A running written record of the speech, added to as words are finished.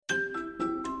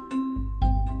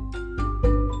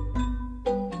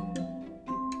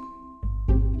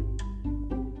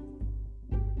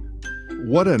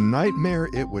What a nightmare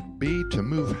it would be to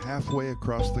move halfway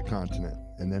across the continent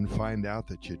and then find out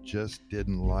that you just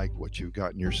didn't like what you've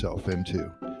gotten yourself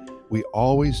into. We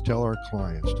always tell our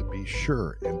clients to be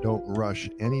sure and don't rush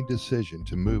any decision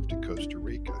to move to Costa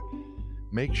Rica.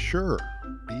 Make sure,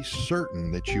 be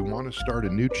certain that you want to start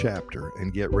a new chapter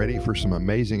and get ready for some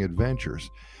amazing adventures.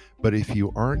 But if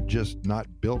you aren't just not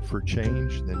built for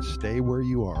change, then stay where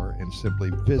you are and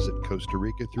simply visit Costa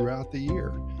Rica throughout the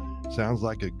year. Sounds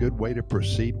like a good way to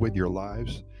proceed with your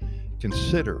lives?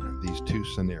 Consider these two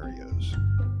scenarios.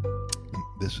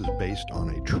 This is based on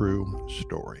a true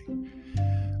story.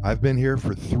 I've been here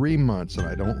for 3 months and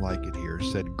I don't like it here,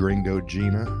 said Gringo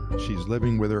Gina. She's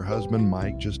living with her husband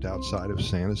Mike just outside of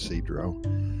San Isidro.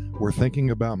 We're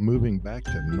thinking about moving back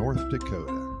to North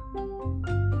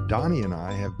Dakota. Donnie and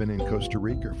I have been in Costa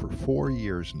Rica for 4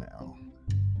 years now.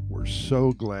 We're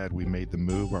so glad we made the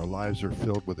move. Our lives are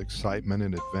filled with excitement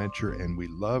and adventure, and we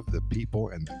love the people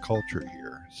and the culture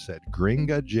here, said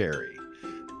Gringa Jerry.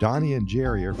 Donnie and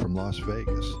Jerry are from Las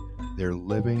Vegas. They're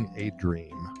living a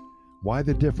dream. Why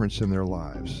the difference in their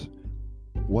lives?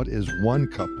 What is one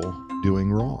couple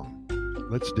doing wrong?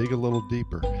 Let's dig a little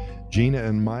deeper. Gina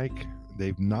and Mike,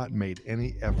 they've not made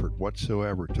any effort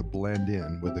whatsoever to blend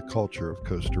in with the culture of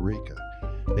Costa Rica.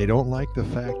 They don't like the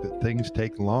fact that things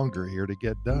take longer here to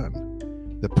get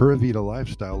done. The Pura Vida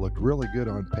lifestyle looked really good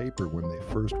on paper when they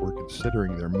first were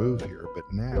considering their move here,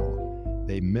 but now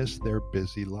they miss their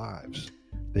busy lives.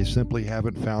 They simply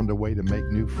haven't found a way to make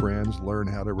new friends, learn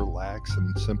how to relax,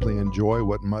 and simply enjoy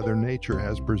what Mother Nature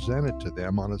has presented to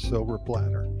them on a silver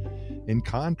platter. In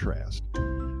contrast,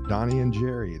 Donnie and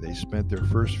Jerry, they spent their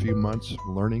first few months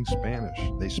learning Spanish.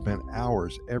 They spent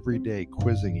hours every day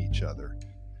quizzing each other,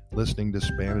 listening to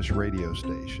Spanish radio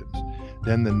stations.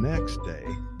 Then the next day,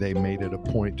 they made it a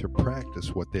point to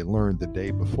practice what they learned the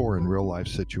day before in real-life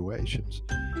situations.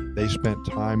 They spent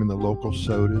time in the local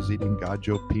sodas, eating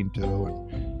gallo pinto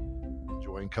and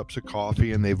enjoying cups of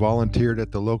coffee, and they volunteered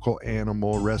at the local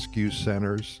animal rescue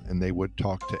centers, and they would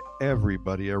talk to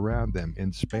everybody around them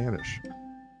in Spanish.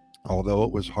 Although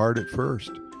it was hard at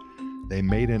first, they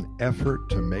made an effort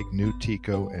to make new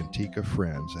Tico and Tica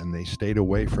friends, and they stayed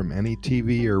away from any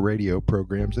TV or radio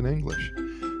programs in English.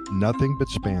 Nothing but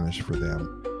Spanish for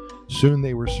them. Soon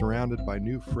they were surrounded by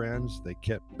new friends. They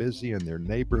kept busy in their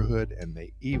neighborhood, and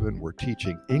they even were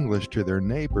teaching English to their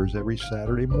neighbors every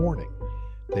Saturday morning.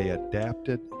 They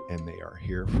adapted, and they are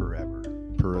here forever.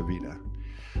 Pura Vida.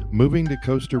 Moving to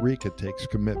Costa Rica takes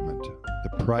commitment.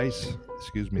 The prize.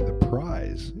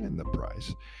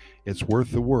 It's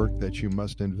worth the work that you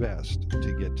must invest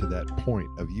to get to that point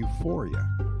of euphoria.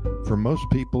 For most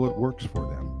people, it works for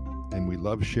them, and we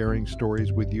love sharing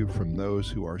stories with you from those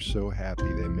who are so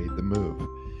happy they made the move.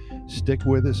 Stick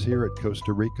with us here at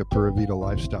Costa Rica Pura Vida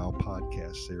Lifestyle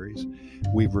Podcast Series.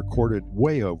 We've recorded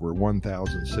way over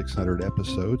 1,600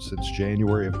 episodes since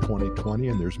January of 2020,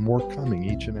 and there's more coming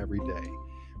each and every day.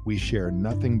 We share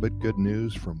nothing but good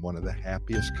news from one of the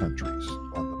happiest countries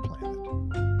on